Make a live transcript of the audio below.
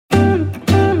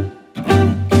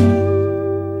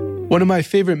One of my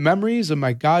favorite memories of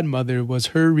my godmother was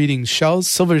her reading Shel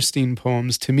Silverstein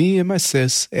poems to me and my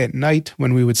sis at night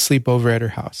when we would sleep over at her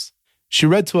house. She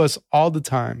read to us all the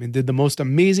time and did the most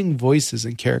amazing voices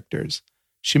and characters.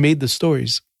 She made the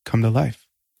stories come to life.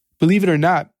 Believe it or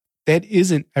not, that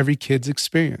isn't every kid's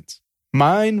experience.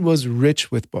 Mine was rich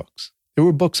with books. There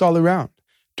were books all around.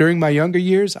 During my younger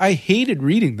years, I hated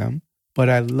reading them, but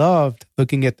I loved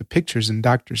looking at the pictures in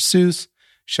Dr. Seuss,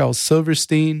 Shel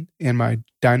Silverstein, and my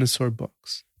dinosaur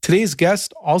books. Today's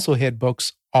guest also had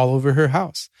books all over her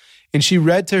house, and she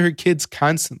read to her kids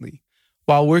constantly.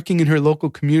 While working in her local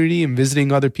community and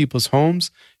visiting other people's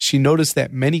homes, she noticed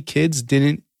that many kids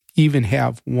didn't even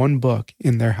have one book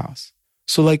in their house.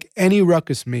 So like any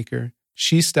ruckus maker,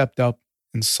 she stepped up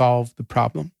and solved the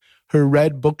problem. Her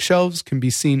red bookshelves can be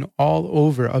seen all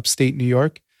over upstate New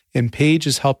York, and Paige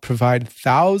has helped provide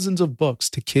thousands of books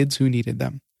to kids who needed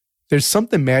them. There's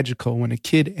something magical when a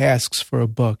kid asks for a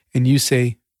book and you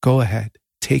say, go ahead,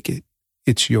 take it,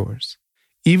 it's yours.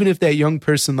 Even if that young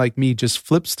person like me just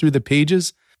flips through the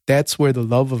pages, that's where the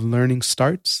love of learning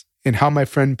starts. And how my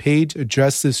friend Paige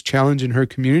addressed this challenge in her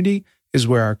community is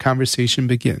where our conversation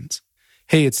begins.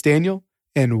 Hey, it's Daniel,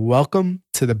 and welcome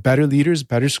to the Better Leaders,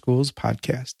 Better Schools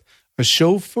podcast, a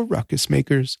show for ruckus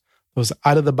makers, those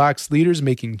out-of-the-box leaders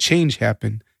making change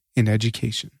happen in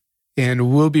education.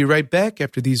 And we'll be right back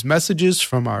after these messages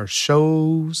from our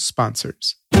show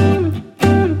sponsors.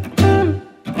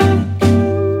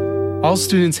 All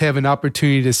students have an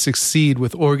opportunity to succeed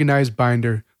with Organized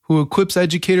Binder, who equips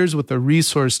educators with a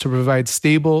resource to provide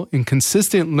stable and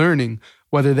consistent learning,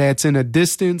 whether that's in a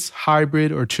distance,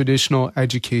 hybrid, or traditional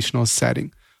educational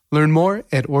setting. Learn more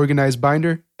at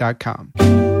organizedbinder.com.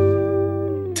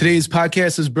 Today's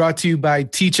podcast is brought to you by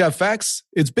TeachFX.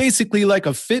 It's basically like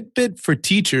a Fitbit for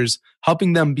teachers,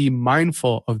 helping them be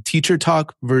mindful of teacher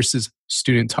talk versus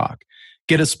student talk.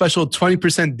 Get a special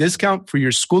 20% discount for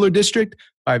your school or district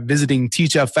by visiting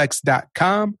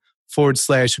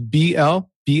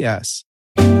teachfx.com/BLBS.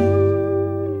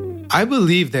 I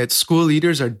believe that school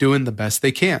leaders are doing the best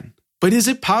they can, but is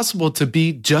it possible to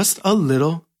be just a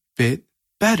little bit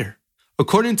better?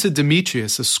 According to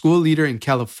Demetrius, a school leader in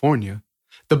California,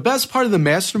 the best part of the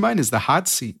mastermind is the hot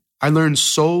seat. I learned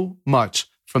so much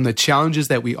from the challenges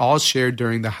that we all shared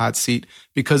during the hot seat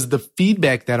because the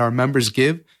feedback that our members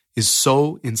give is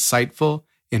so insightful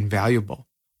and valuable.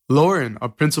 Lauren, a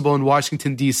principal in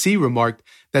Washington, D.C., remarked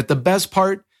that the best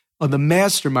part of the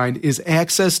mastermind is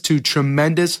access to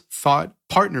tremendous thought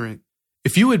partnering.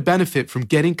 If you would benefit from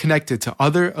getting connected to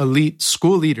other elite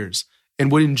school leaders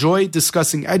and would enjoy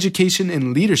discussing education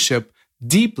and leadership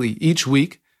deeply each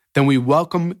week, then we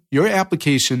welcome your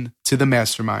application to the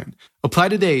mastermind. Apply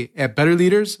today at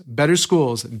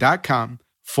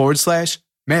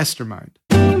betterleadersbetterschools.com/mastermind.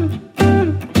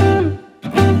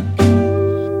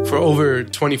 For over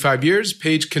 25 years,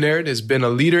 Paige Kinnaird has been a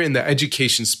leader in the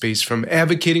education space, from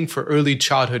advocating for early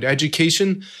childhood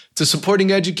education to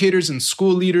supporting educators and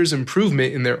school leaders'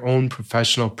 improvement in their own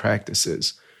professional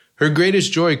practices. Her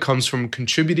greatest joy comes from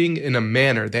contributing in a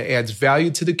manner that adds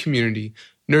value to the community,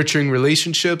 nurturing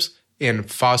relationships, and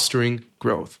fostering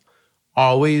growth.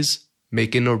 Always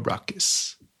making a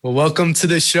ruckus. Well, welcome to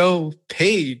the show,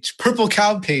 Paige. Purple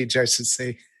Cow Paige, I should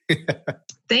say.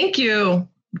 Thank you.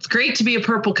 It's great to be a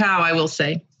purple cow, I will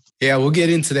say. Yeah, we'll get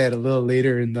into that a little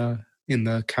later in the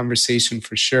conversation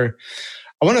for sure.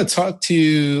 I want to talk to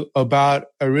you about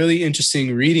a really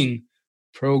interesting reading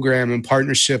program and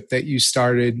partnership that you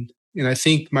started. And I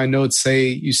think my notes say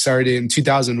you started in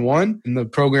 2001, and the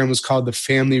program was called the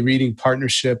Family Reading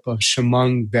Partnership of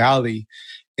Chemung Valley.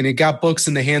 And it got books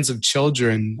in the hands of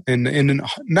children, and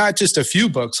not just a few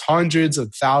books, hundreds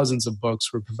of thousands of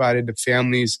books were provided to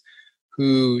families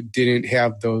who didn't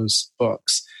have those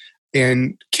books.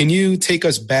 And can you take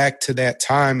us back to that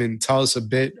time and tell us a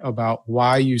bit about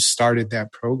why you started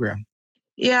that program?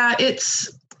 Yeah, it's,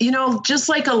 just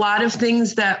like a lot of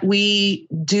things that we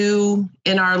do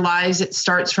in our lives, it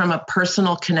starts from a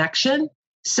personal connection.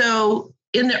 So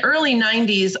in the early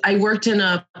 90s, I worked in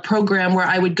a program where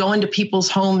I would go into people's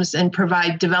homes and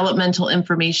provide developmental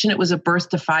information. It was a Birth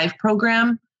to 5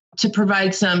 program to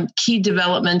provide some key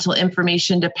developmental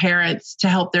information to parents to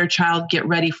help their child get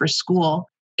ready for school.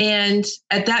 And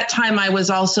at that time, I was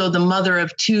also the mother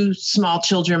of 2 small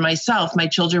children myself. My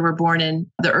children were born in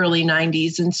the early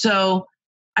 90s. And so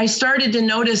I started to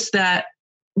notice that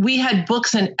we had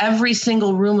books in every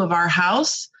single room of our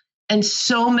house. And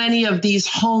so many of these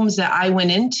homes that I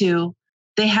went into,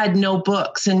 they had no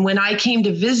books. And when I came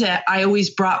to visit, I always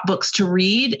brought books to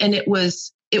read. And it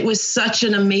was such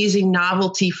an amazing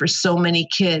novelty for so many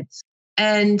kids.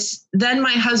 And then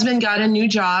my husband got a new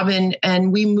job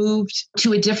and we moved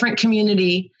to a different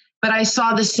community, but I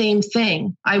saw the same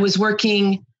thing. I was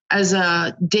working as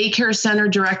a daycare center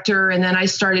director, and then I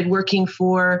started working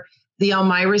for the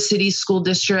Elmira City School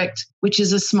District, which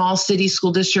is a small city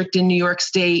school district in New York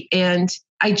State. And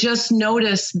I just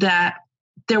noticed that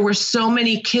there were so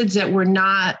many kids that were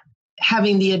not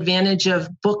having the advantage of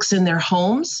books in their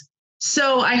homes.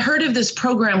 So I heard of this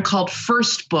program called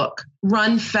First Book,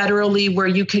 run federally, where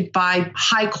you could buy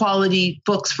high quality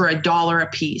books for $1 a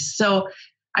piece. So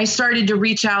I started to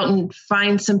reach out and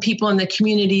find some people in the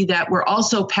community that were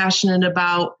also passionate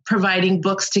about providing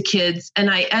books to kids. And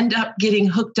I end up getting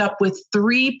hooked up with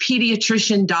 3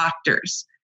 pediatrician doctors,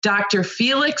 Dr.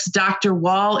 Felix, Dr.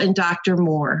 Wall, and Dr.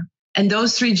 Moore. And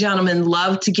those 3 gentlemen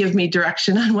loved to give me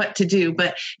direction on what to do.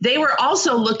 But they were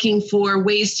also looking for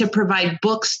ways to provide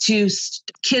books to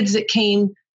kids that came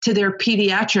to their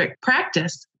pediatric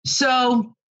practice.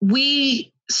 So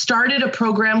we started a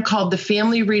program called the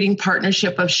Family Reading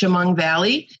Partnership of Chemung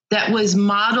Valley that was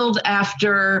modeled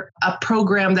after a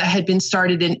program that had been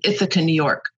started in Ithaca, New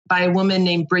York by a woman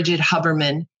named Bridget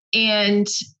Huberman. And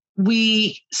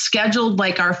we scheduled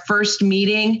like our first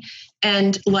meeting,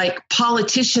 and like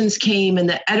politicians came and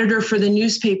the editor for the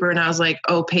newspaper. And I was like,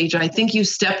 oh, Paige, I think you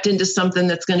stepped into something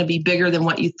that's going to be bigger than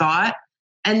what you thought.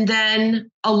 And then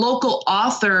a local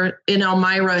author in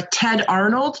Elmira, Ted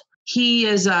Arnold, he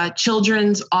is a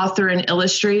children's author and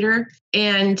illustrator,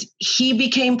 and he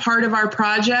became part of our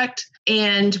project.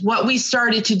 And what we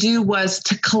started to do was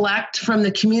to collect from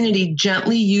the community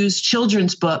gently used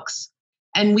children's books.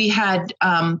 And we had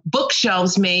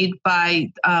bookshelves made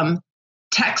by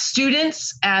tech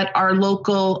students at our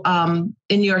local,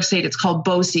 in New York State, it's called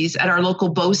BOCES, at our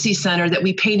local BOCE center that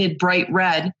we painted bright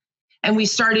red. And we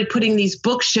started putting these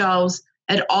bookshelves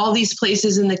at all these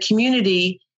places in the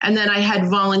community. And then I had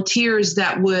volunteers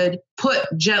that would put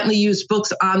gently used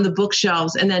books on the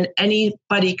bookshelves, and then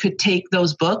anybody could take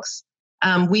those books.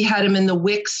 We had them in the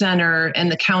WIC Center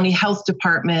and the County Health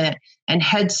Department and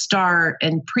Head Start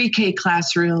and pre-K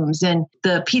classrooms and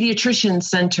the Pediatrician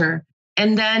Center.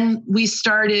 And then we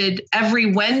started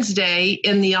every Wednesday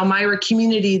in the Elmira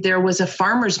community, there was a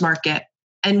farmer's market.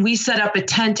 And we set up a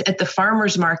tent at the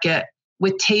farmer's market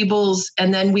with tables.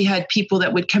 And then we had people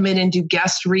that would come in and do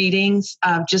guest readings.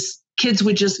 Just kids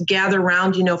would just gather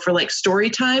around, for like story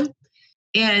time.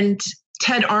 And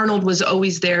Ted Arnold was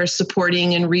always there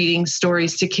supporting and reading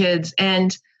stories to kids.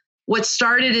 And what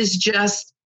started is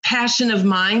just passion of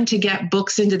mine to get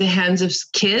books into the hands of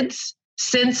kids.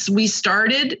 Since we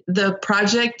started the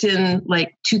project in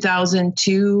like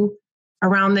 2002,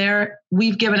 around there,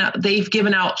 they've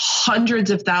given out hundreds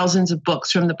of thousands of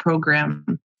books from the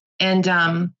program. And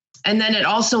then it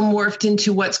also morphed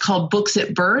into what's called Books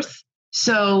at Birth.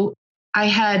 So I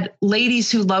had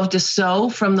ladies who loved to sew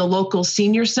from the local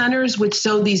senior centers would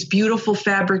sew these beautiful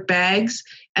fabric bags,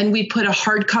 and we'd put a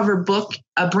hardcover book,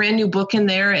 a brand new book in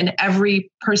there, and every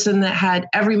mom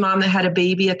that had a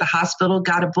baby at the hospital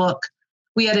got a book.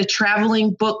 We had a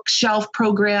traveling bookshelf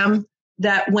program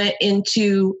that went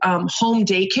into home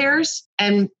daycares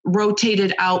and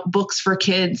rotated out books for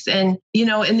kids. And,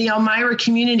 in the Elmira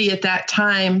community at that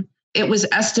time, it was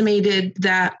estimated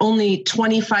that only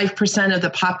 25% of the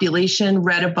population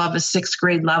read above a 6th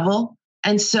grade level.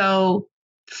 And so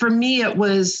for me, it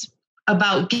was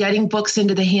about getting books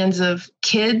into the hands of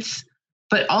kids,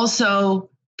 but also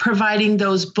providing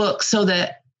those books so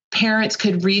that parents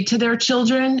could read to their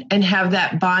children and have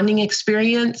that bonding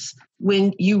experience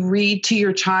when you read to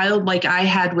your child, like I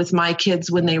had with my kids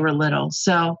when they were little.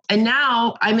 So, and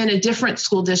now I'm in a different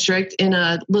school district in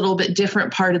a little bit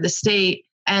different part of the state.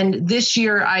 And this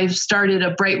year I've started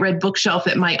a bright red bookshelf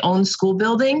at my own school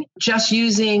building, just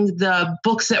using the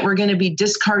books that were going to be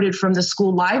discarded from the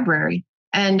school library.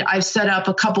 And I've set up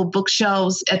a couple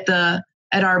bookshelves at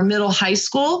our middle high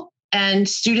school, and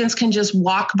students can just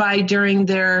walk by during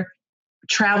their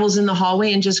travels in the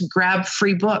hallway and just grab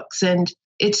free books. And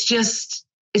it's just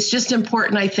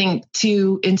important, I think,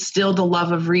 to instill the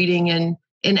love of reading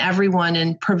in everyone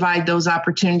and provide those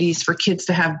opportunities for kids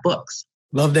to have books.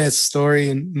 Love that story.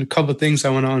 And a couple of things I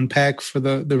want to unpack for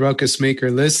the ruckus maker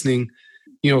listening.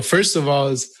 First of all,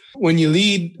 is when you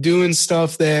lead doing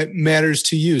stuff that matters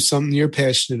to you, something you're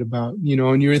passionate about,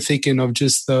 and you were thinking of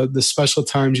just the special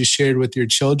times you shared with your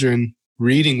children,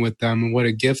 reading with them, and what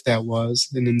a gift that was,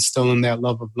 and instilling that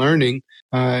love of learning.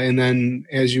 And then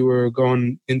as you were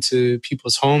going into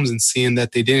people's homes and seeing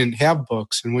that they didn't have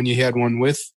books, and when you had one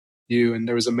with you and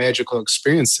there was a magical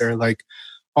experience there, like,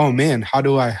 oh man, how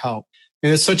do I help?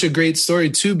 And it's such a great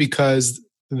story too, because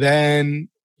then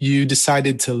you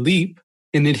decided to leap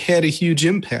And it had a huge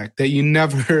impact that you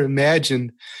never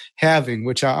imagined having,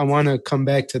 which I want to come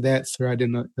back to that thread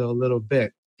in a little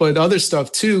bit. But other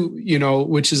stuff too,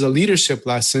 which is a leadership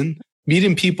lesson,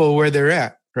 meeting people where they're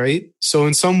at, right? So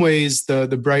in some ways,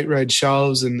 the Bright Red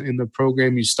Shelves and the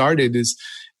program you started is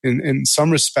in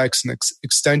some respects an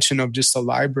extension of just a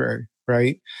library,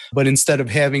 right? But instead of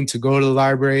having to go to the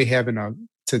library,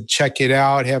 to check it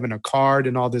out, having a card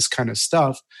and all this kind of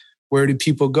stuff, where do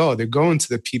people go? They're going to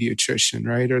the pediatrician,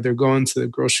 right? Or they're going to the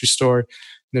grocery store.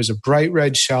 There's a bright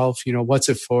red shelf. What's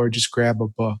it for? Just grab a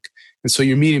book. And so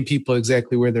you're meeting people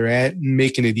exactly where they're at and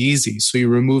making it easy. So you're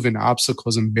removing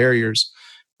obstacles and barriers,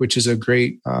 which is a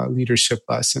great leadership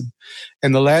lesson.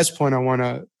 And the last point I want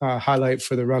to highlight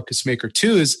for the Ruckus Maker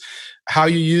too is how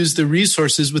you use the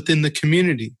resources within the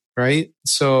community, right?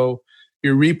 So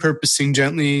you're repurposing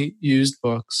gently used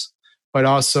books, but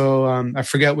also I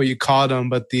forget what you called them,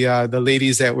 but the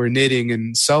ladies that were knitting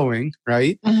and sewing,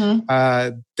 right? Mm-hmm.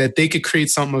 That they could create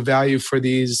something of value for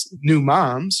these new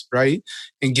moms, right?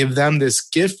 And give them this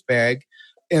gift bag.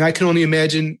 And I can only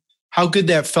imagine how good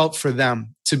that felt for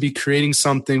them to be creating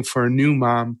something for a new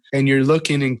mom. And you're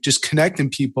looking and just connecting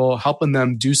people, helping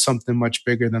them do something much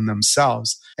bigger than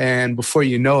themselves. And before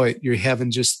you know it, you're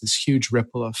having just this huge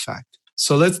ripple effect.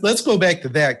 So let's go back to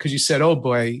that, because you said, oh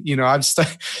boy,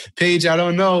 Paige, I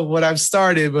don't know what I've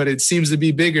started, but it seems to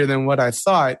be bigger than what I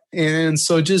thought. And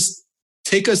so just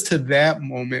take us to that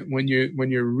moment when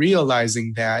you're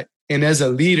realizing that. And as a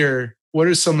leader, what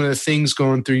are some of the things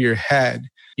going through your head?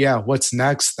 Yeah, what's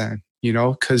next then?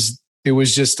 Because it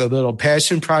was just a little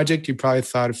passion project. You probably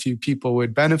thought a few people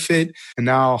would benefit. And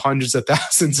now hundreds of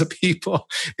thousands of people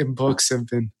in books have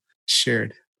been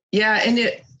shared. Yeah. And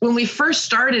when we first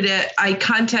started it, I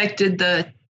contacted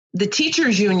the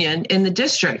teachers union in the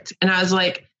district. And I was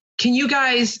like, can you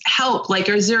guys help? Like,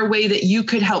 is there a way that you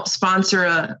could help sponsor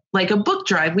a book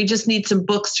drive? We just need some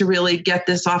books to really get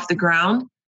this off the ground.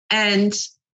 And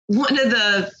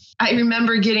I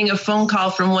remember getting a phone call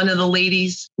from one of the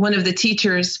ladies, one of the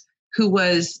teachers who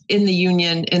was in the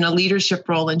union in a leadership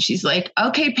role. And she's like,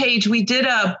 okay, Paige, we did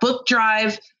a book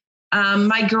drive.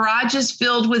 My garage is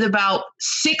filled with about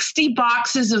 60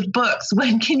 boxes of books.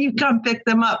 When can you come pick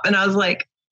them up? And I was like,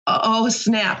 oh,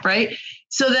 snap, right?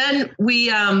 So then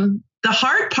the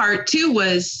hard part too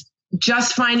was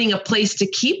just finding a place to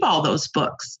keep all those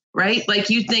books, right? Like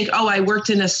you think, oh, I worked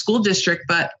in a school district,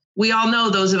 but we all know,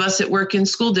 those of us that work in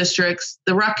school districts,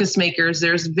 the Ruckus Makers,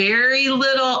 there's very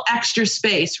little extra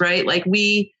space, right? Like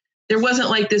there wasn't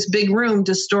like this big room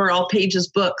to store all Paige's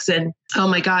books. And oh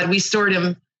my God, we stored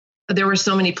them. There were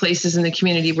so many places in the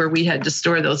community where we had to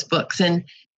store those books.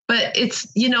 But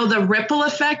it's, the ripple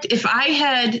effect. If I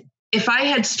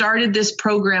had started this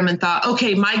program and thought,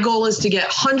 okay, my goal is to get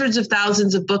hundreds of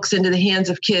thousands of books into the hands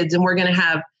of kids, and we're going to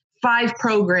have 5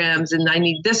 programs and I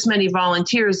need this many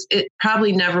volunteers, it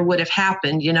probably never would have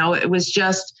happened. It was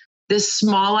just this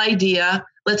small idea.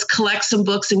 Let's collect some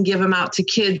books and give them out to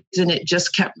kids. And it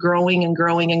just kept growing and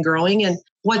growing and growing. And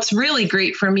what's really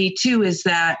great for me too is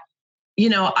that,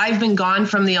 I've been gone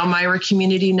from the Elmira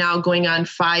community now going on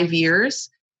 5 years,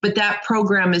 but that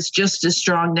program is just as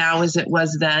strong now as it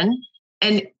was then.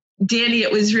 And Danny,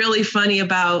 it was really funny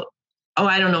about,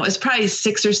 I don't know, it's probably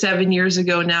 6 or 7 years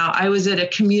ago now. I was at a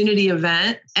community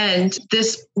event and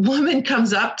this woman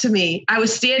comes up to me. I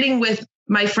was standing with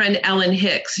my friend Ellen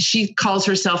Hicks. She calls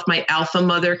herself my alpha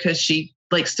mother because she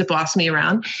likes to boss me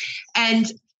around. And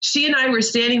she and I were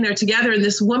standing there together, and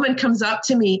this woman comes up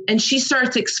to me and she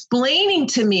starts explaining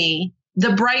to me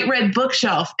the Bright Red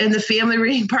Bookshelf and the Family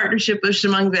Reading Partnership of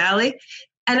Chemung Valley.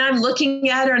 And I'm looking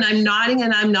at her and I'm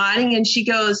nodding. And she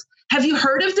goes, have you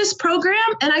heard of this program?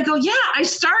 And I go, yeah, I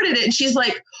started it. And she's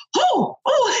like, oh,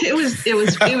 it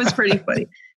was pretty funny.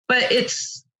 But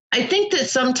I think that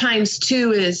sometimes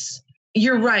too is,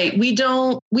 you're right. We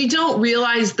don't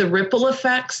realize the ripple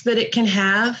effects that it can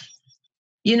have,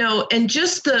 and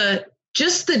just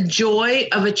the joy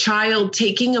of a child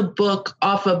taking a book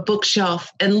off a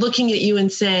bookshelf and looking at you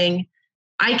and saying,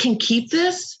 I can keep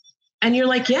this. And you're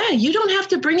like, yeah, you don't have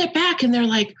to bring it back. And they're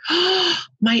like, oh,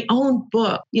 my own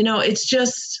book.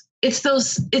 It's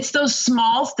those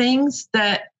small things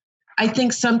that I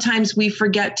think sometimes we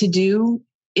forget to do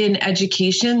in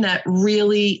education that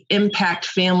really impact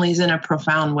families in a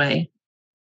profound way.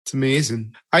 It's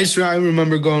amazing. I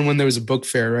remember going when there was a book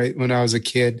fair, right? When I was a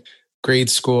kid, grade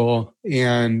school,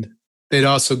 and they'd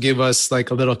also give us like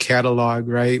a little catalog,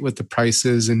 right, with the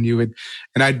prices, and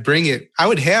I'd bring it. I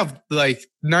would have like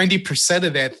 90%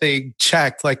 of that thing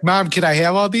checked. Like, Mom, can I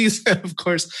have all these? Of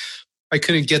course, I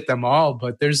couldn't get them all,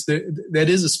 but that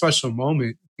is a special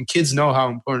moment, and kids know how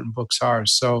important books are.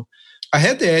 So I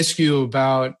had to ask you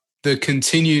about the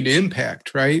continued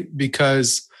impact, right?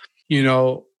 Because,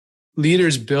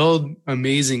 leaders build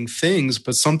amazing things,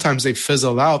 but sometimes they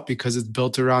fizzle out because it's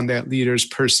built around that leader's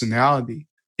personality.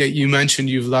 Yet you mentioned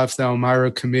you've left the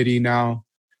Elmira committee now.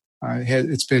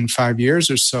 It's been 5 years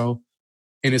or so,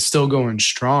 and it's still going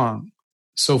strong.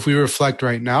 So if we reflect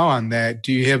right now on that,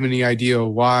 do you have any idea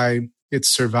why it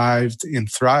survived and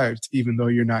thrived, even though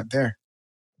you're not there?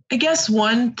 I guess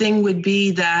one thing would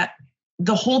be that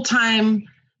the whole time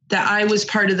that I was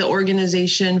part of the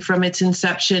organization from its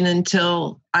inception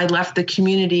until I left the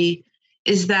community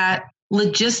is that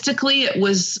logistically it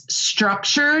was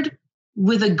structured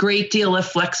with a great deal of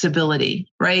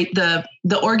flexibility, right? The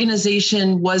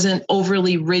organization wasn't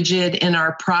overly rigid in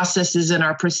our processes and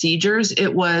our procedures.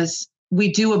 It was, we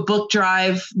do a book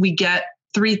drive, we get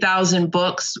 3,000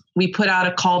 books. We put out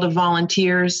a call to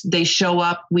volunteers. They show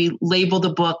up. We label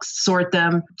the books, sort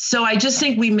them. So I just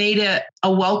think we made it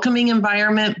a welcoming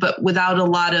environment, but without a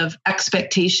lot of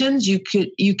expectations. You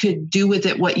could do with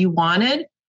it what you wanted.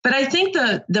 But I think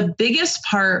the biggest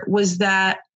part was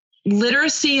that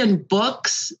literacy in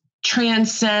books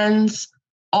transcends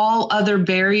all other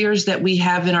barriers that we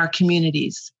have in our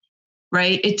communities.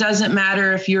 Right? It doesn't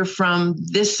matter if you're from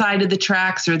this side of the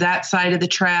tracks or that side of the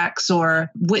tracks,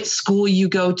 or what school you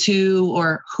go to,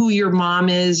 or who your mom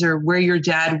is, or where your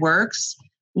dad works.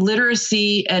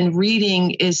 Literacy and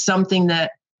reading is something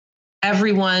that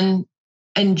everyone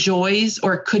enjoys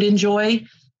or could enjoy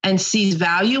and sees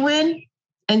value in.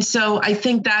 And so I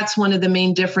think that's one of the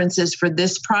main differences for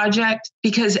this project,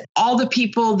 because all the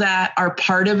people that are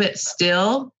part of it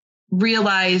still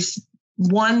realize,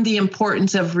 one, the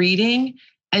importance of reading,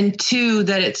 and two,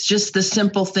 that it's just the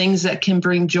simple things that can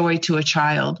bring joy to a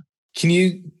child. Can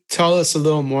you tell us a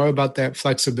little more about that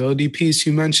flexibility piece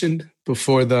you mentioned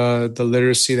before the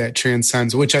literacy that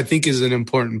transcends, which I think is an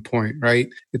important point, right?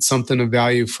 It's something of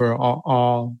value for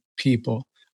all people.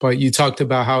 But you talked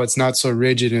about how it's not so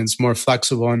rigid and it's more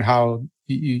flexible and how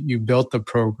you built the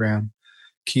program.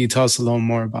 Can you tell us a little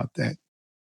more about that?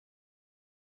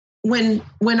 When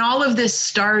all of this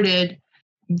started,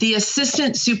 the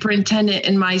assistant superintendent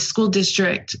in my school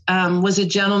district was a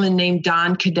gentleman named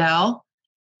Don Cadell.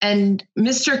 And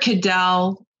Mr.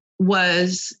 Cadell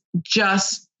was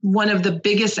just one of the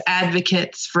biggest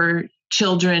advocates for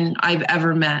children I've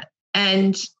ever met.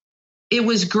 And it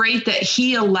was great that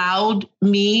he allowed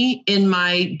me in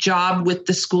my job with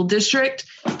the school district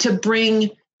to bring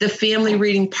the Family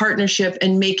Reading Partnership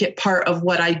and make it part of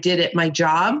what I did at my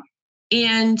job.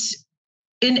 And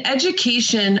in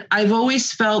education, I've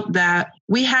always felt that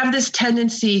we have this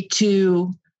tendency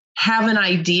to have an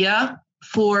idea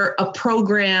for a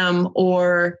program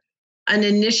or an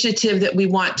initiative that we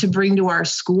want to bring to our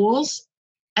schools,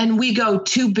 and we go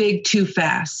too big, too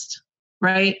fast,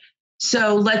 right?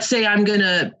 So let's say I'm going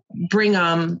to bring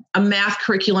a math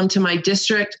curriculum to my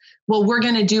district. Well, we're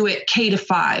going to do it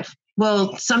K-5.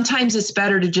 Well, sometimes it's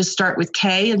better to just start with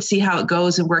K and see how it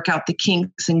goes and work out the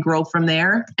kinks and grow from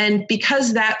there. And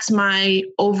because that's my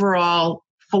overall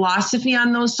philosophy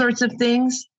on those sorts of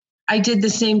things, I did the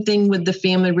same thing with the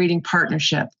Family Reading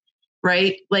Partnership,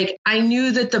 right? Like, I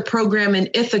knew that the program in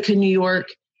Ithaca, New York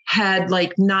had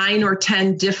like 9 or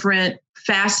 10 different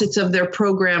facets of their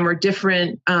program or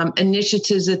different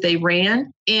initiatives that they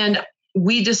ran. And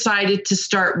we decided to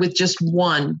start with just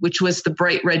one, which was the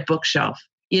Bright Red Bookshelf.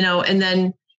 And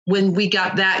then when we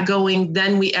got that going,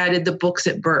 then we added the books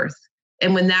at birth.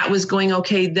 And when that was going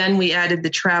okay, then we added the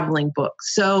traveling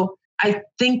books. So I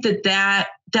think that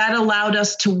allowed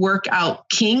us to work out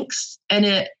kinks, and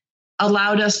it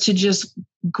allowed us to just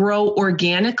grow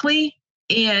organically.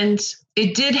 And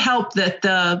it did help that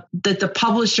the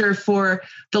publisher for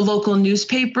the local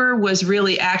newspaper was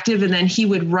really active, and then he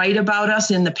would write about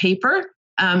us in the paper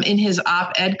in his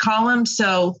op-ed column.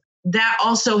 So that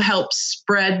also helps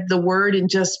spread the word and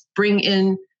just bring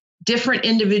in different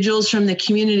individuals from the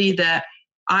community that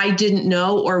I didn't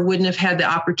know or wouldn't have had the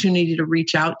opportunity to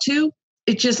reach out to.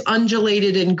 It just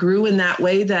undulated and grew in that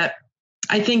way that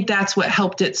I think that's what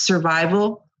helped its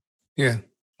survival. Yeah.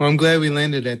 Well, I'm glad we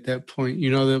landed at that point.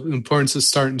 The importance of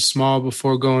starting small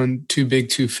before going too big,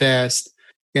 too fast.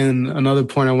 And another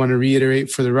point I want to reiterate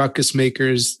for the ruckus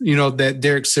makers, that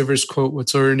Derek Sivers quote,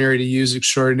 "What's ordinary to you is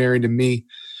extraordinary to me."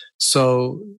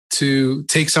 So to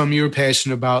take something you were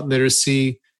passionate about,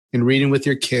 literacy and reading with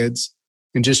your kids,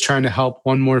 and just trying to help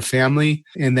one more family,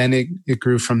 and then it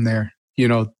grew from there.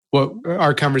 What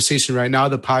our conversation right now,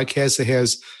 the podcast that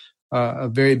has a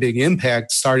very big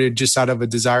impact, started just out of a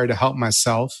desire to help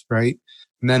myself, right?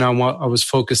 And then I was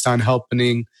focused on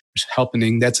helping,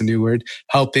 that's a new word,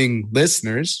 helping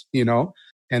listeners,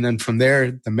 And then from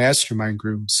there, the mastermind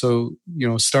grew. So,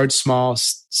 start small,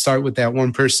 start with that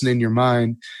one person in your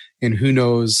mind, and who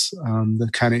knows the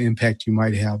kind of impact you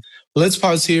might have. But let's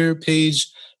pause here,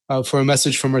 Paige, for a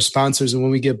message from our sponsors. And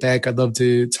when we get back, I'd love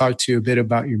to talk to you a bit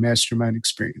about your mastermind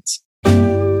experience.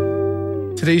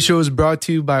 Today's show is brought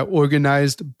to you by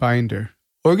Organized Binder.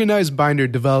 Organized Binder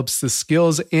develops the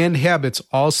skills and habits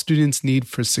all students need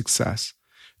for success.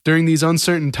 During these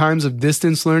uncertain times of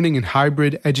distance learning and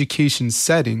hybrid education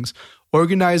settings,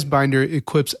 Organized Binder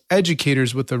equips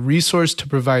educators with a resource to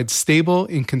provide stable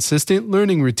and consistent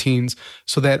learning routines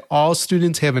so that all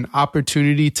students have an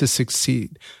opportunity to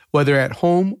succeed, whether at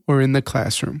home or in the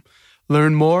classroom.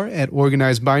 Learn more at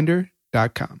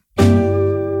organizedbinder.com.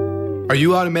 Are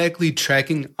you automatically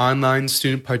tracking online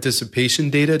student participation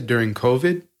data during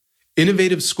COVID?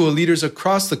 Innovative school leaders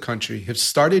across the country have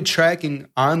started tracking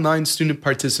online student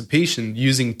participation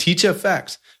using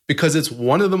TeachFX because it's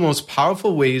one of the most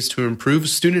powerful ways to improve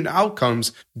student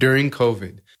outcomes during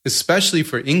COVID, especially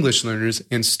for English learners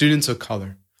and students of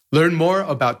color. Learn more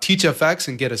about TeachFX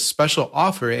and get a special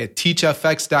offer at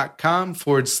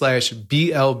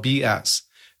teachfx.com/BLBS.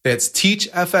 That's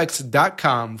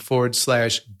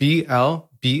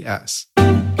teachfx.com/BLBS.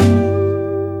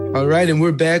 All right, and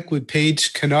we're back with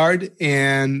Paige Kennard,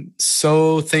 and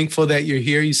so thankful that you're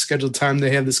here. You scheduled time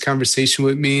to have this conversation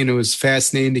with me, and it was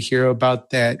fascinating to hear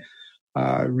about that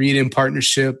read-in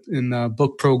partnership and the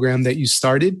book program that you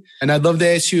started. And I'd love to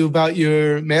ask you about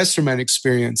your mastermind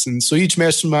experience. And so each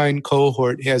mastermind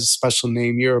cohort has a special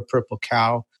name. You're a Purple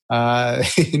Cow,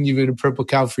 and you've been a Purple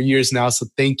Cow for years now, so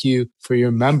thank you for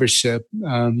your membership.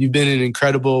 You've been an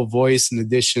incredible voice and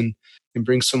addition and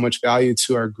bring so much value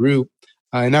to our group.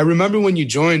 And I remember when you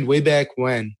joined way back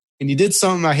when, and you did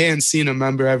something I hadn't seen a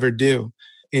member ever do.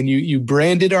 And you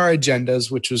branded our agendas,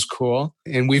 which was cool.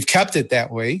 And we've kept it that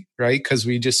way, right? Because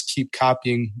we just keep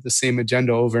copying the same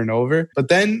agenda over and over. But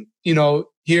then, here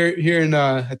in,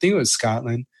 I think it was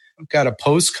Scotland, I got a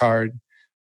postcard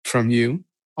from you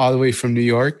all the way from New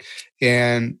York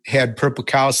and had Purple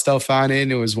Cow stuff on it.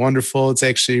 And it was wonderful. It's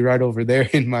actually right over there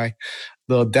in my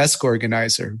little desk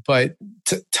organizer. But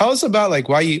tell us about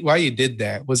why you did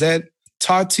that. Was that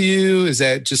taught to you? Is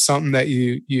that just something that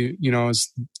you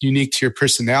is unique to your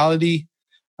personality?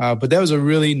 But that was a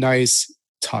really nice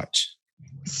touch.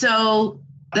 So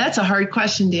that's a hard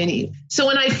question, Danny. So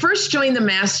when I first joined the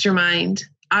mastermind,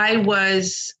 I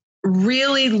was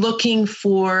really looking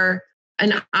for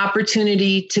an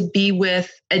opportunity to be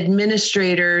with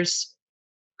administrators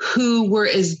who were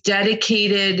as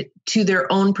dedicated to their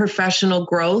own professional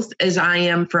growth as I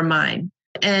am for mine.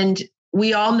 And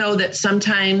we all know that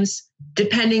sometimes,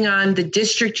 depending on the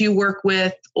district you work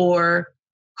with or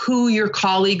who your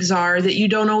colleagues are, that you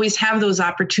don't always have those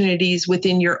opportunities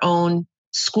within your own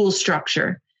school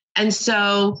structure. And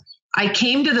so I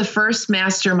came to the first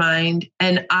mastermind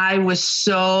and I was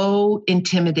so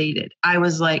intimidated. I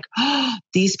was like, oh,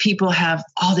 these people have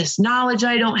all this knowledge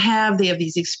I don't have. They have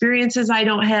these experiences I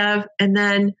don't have. And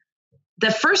then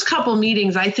the first couple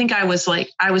meetings, I think I was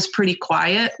pretty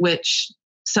quiet, which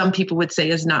some people would say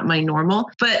is not my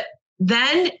normal. But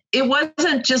then it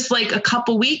wasn't just like a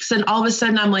couple weeks and all of a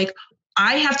sudden I'm like,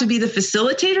 I have to be the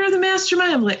facilitator of the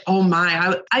mastermind. I'm like, oh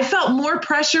my, I felt more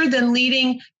pressure than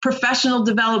leading professional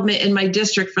development in my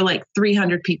district for like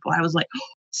 300 people. I was like,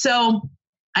 so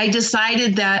I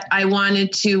decided that I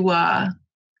wanted to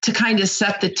kind of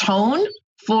set the tone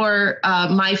for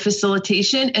my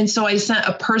facilitation. And so I sent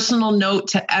a personal note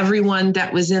to everyone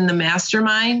that was in the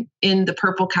mastermind in the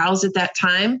Purple Cows at that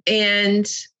time. And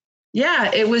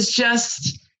yeah, it was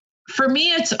just, for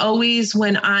me, it's always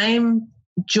when I'm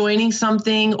joining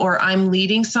something or I'm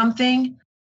leading something,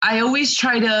 I always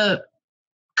try to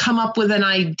come up with an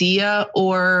idea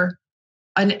or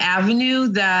an avenue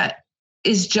that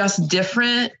is just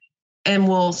different and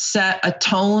will set a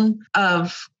tone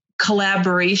of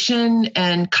collaboration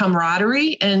and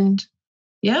camaraderie. And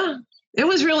yeah, it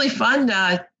was really fun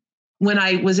when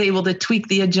I was able to tweak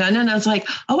the agenda and I was like,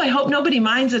 oh, I hope nobody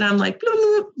minds it. I'm like, bloop,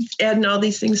 bloop, adding all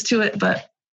these things to it. But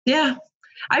yeah,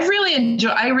 I really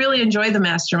enjoy the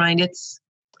mastermind. It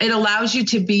allows you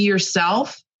to be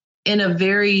yourself in a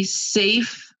very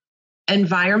safe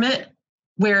environment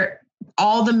where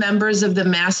all the members of the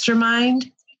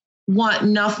mastermind want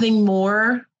nothing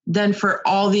more than for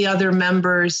all the other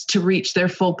members to reach their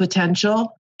full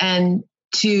potential and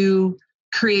to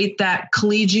create that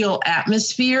collegial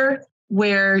atmosphere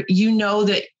where you know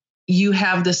that you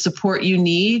have the support you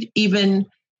need, even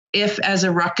if as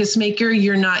a ruckus maker,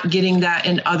 you're not getting that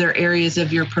in other areas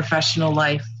of your professional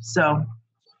life. So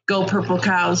go Purple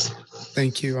Cows.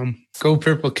 Thank you. Go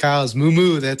Purple Cows. Moo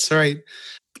moo. That's right.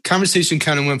 conversation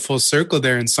kind of went full circle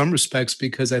there in some respects,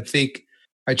 because I think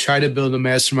I try to build a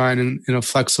mastermind in a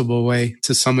flexible way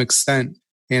to some extent.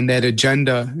 And that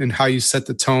agenda and how you set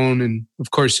the tone. And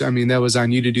of course, I mean, that was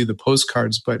on you to do the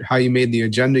postcards, but how you made the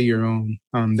agenda your own,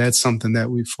 that's something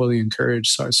that we fully encourage.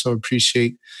 So I so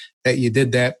appreciate that you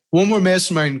did that. One more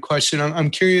mastermind question. I'm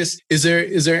curious, is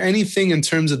there anything in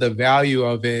terms of the value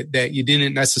of it that you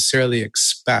didn't necessarily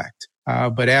expect?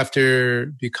 But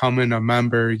after becoming a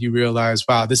member, you realize,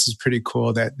 wow, this is pretty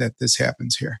cool that this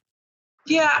happens here.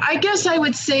 Yeah, I guess I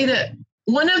would say that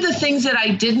one of the things that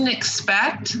I didn't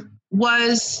expect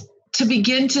was to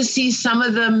begin to see some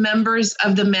of the members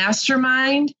of the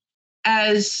mastermind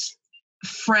as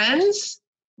friends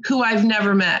who I've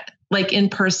never met, like in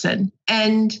person.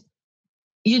 And,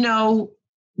 you know,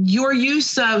 your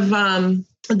use of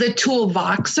the tool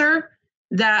Voxer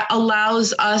that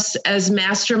allows us as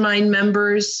mastermind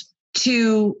members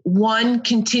to, one,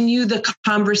 continue the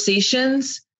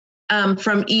conversations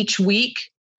from each week.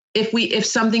 If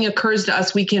something occurs to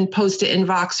us, we can post it in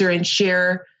Voxer and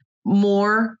share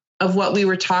more of what we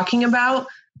were talking about.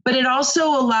 But it also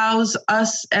allows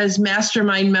us as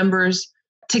mastermind members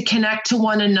to connect to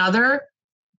one another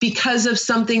because of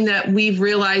something that we've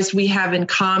realized we have in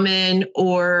common,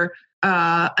 or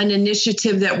an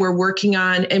initiative that we're working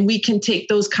on, and we can take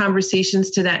those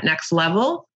conversations to that next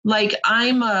level. Like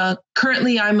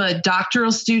currently I'm a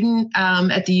doctoral student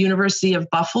at the University of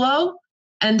Buffalo.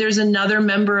 And there's another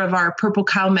member of our Purple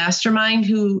Cow Mastermind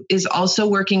who is also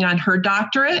working on her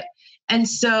doctorate. And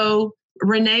so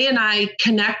Renee and I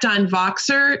connect on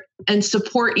Voxer and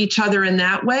support each other in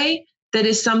that way. That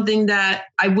is something that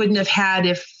I wouldn't have had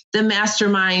if the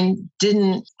mastermind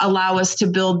didn't allow us to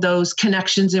build those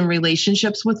connections and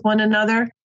relationships with one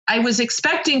another. I was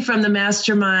expecting from the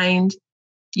mastermind,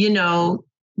 you know,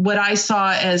 what I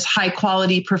saw as high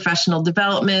quality professional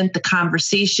development, the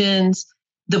conversations,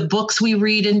 the books we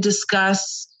read and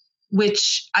discuss,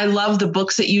 which I love the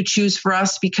books that you choose for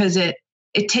us because it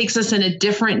takes us in a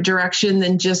different direction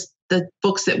than just the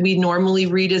books that we normally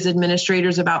read as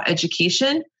administrators about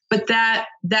education. But that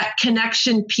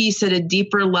connection piece at a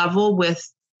deeper level with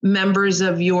members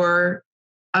of your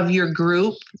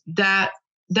group, that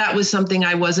was something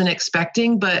I wasn't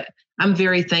expecting, but I'm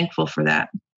very thankful for that.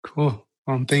 Cool.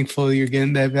 I'm thankful you're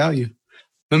getting that value.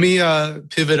 Let me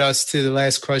pivot us to the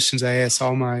last questions I asked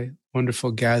all my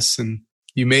wonderful guests, and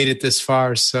you made it this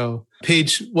far. So,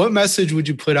 Paige, what message would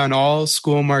you put on all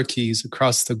school marquees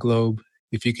across the globe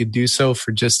if you could do so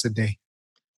for just a day?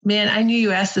 Man, I knew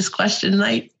you asked this question.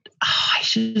 I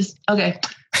should just, okay.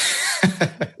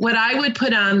 What I would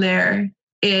put on there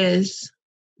is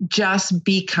just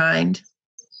be kind.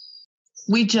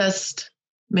 We just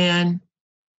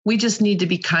need to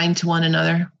be kind to one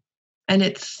another. And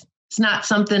it's not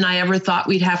something I ever thought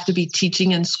we'd have to be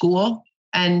teaching in school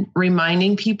and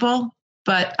reminding people,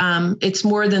 but it's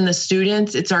more than the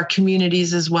students, it's our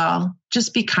communities as well.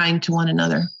 Just be kind to one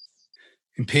another.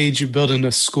 And Paige, you're building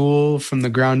a school from the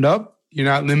ground up. You're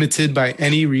not limited by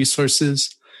any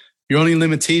resources. Your only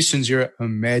limitations, your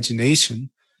imagination.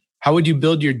 How would you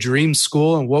build your dream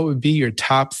school, and what would be your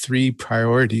top 3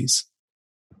 priorities?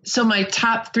 So my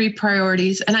top 3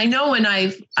 priorities, and I know when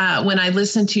I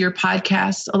listen to your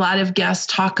podcast, a lot of guests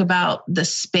talk about the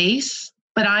space,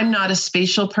 but I'm not a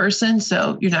spatial person,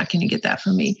 so you're not going to get that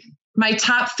from me. My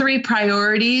top 3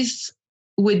 priorities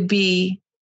would be,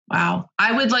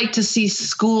 I would like to see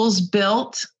schools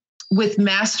built with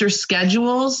master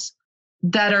schedules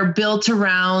that are built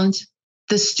around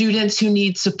the students who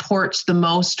need supports the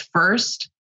most first,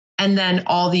 and then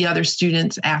all the other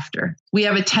students after. We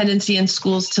have a tendency in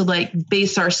schools to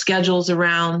base our schedules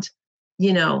around,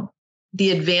 the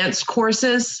advanced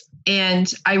courses.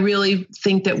 And I really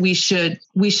think that we should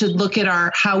look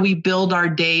at how we build our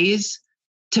days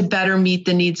to better meet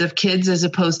the needs of kids as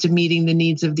opposed to meeting the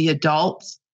needs of the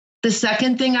adults. The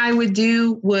second thing I would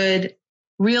do would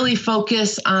really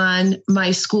focus on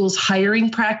my school's hiring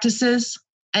practices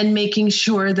and making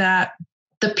sure that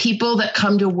the people that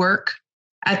come to work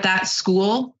at that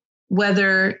school,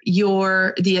 whether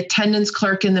you're the attendance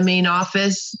clerk in the main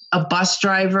office, a bus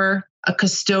driver, a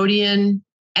custodian,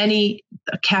 a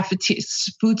cafeteria,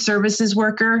 food services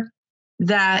worker,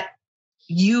 that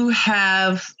you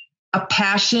have a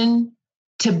passion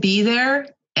to be there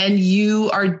and you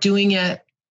are doing it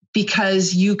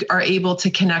because you are able to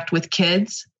connect with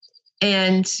kids.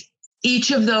 And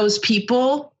each of those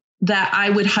people that I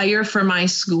would hire for my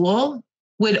school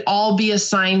would all be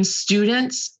assigned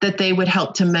students that they would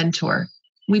help to mentor.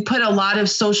 We put a lot of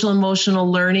social emotional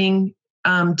learning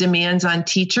demands on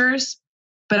teachers,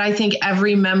 but I think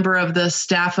every member of the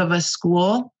staff of a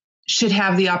school should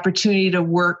have the opportunity to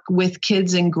work with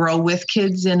kids and grow with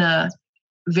kids in a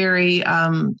very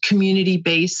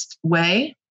community-based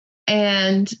way.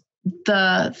 And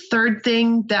the third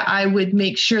thing that I would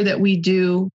make sure that we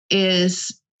do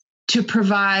is to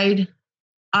provide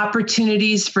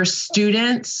opportunities for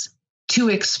students to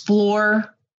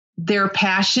explore their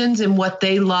passions and what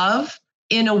they love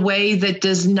in a way that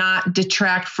does not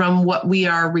detract from what we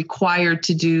are required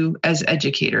to do as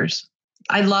educators.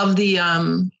 I love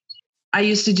I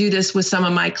used to do this with some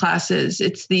of my classes.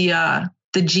 It's the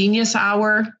Genius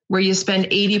Hour, where you spend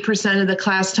 80% of the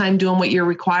class time doing what you're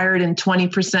required and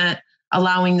 20%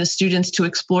 allowing the students to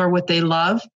explore what they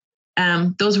love.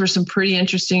 Those were some pretty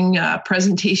interesting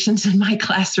presentations in my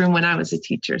classroom when I was a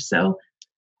teacher. So,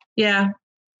 yeah,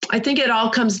 I think it all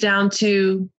comes down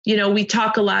to, we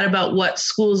talk a lot about what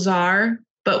schools are,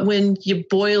 but when you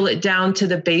boil it down to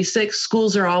the basics,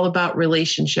 schools are all about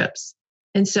relationships.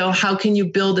 And so how can you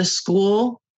build a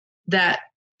school that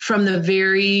from the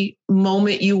very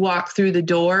moment you walk through the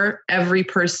door, every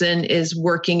person is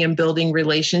working and building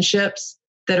relationships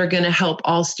that are going to help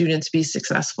all students be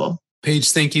successful? Paige,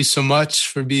 thank you so much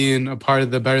for being a part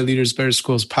of the Better Leaders, Better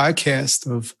Schools podcast.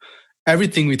 Of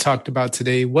everything we talked about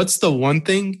today, what's the one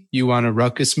thing you want a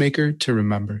ruckus maker to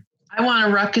remember? I want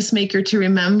a ruckus maker to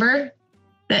remember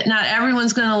that not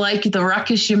everyone's going to like the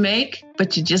ruckus you make,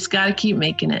 but you just got to keep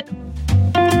making it.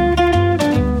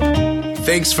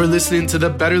 Thanks for listening to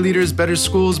the Better Leaders, Better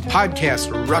Schools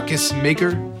podcast, Ruckus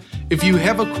Maker. If you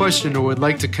have a question or would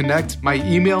like to connect, my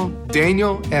email,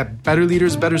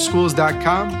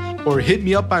 daniel@betterleadersbetterschools.com, or hit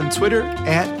me up on Twitter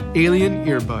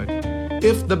 @AlienEarbud.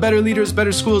 If the Better Leaders,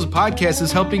 Better Schools podcast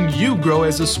is helping you grow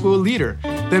as a school leader,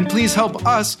 then please help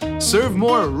us serve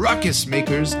more ruckus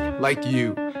makers like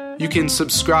you. You can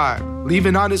subscribe, leave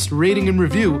an honest rating and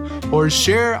review, or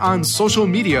share on social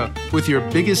media with your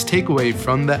biggest takeaway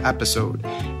from the episode.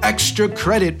 Extra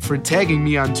credit for tagging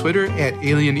me on Twitter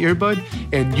 @AlienEarbud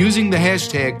and using the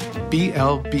hashtag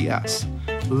BLBS.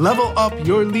 Level up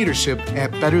your leadership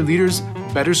at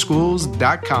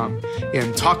betterleadersbetterschools.com,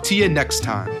 and talk to you next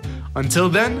time. Until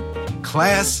then,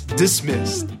 class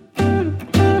dismissed.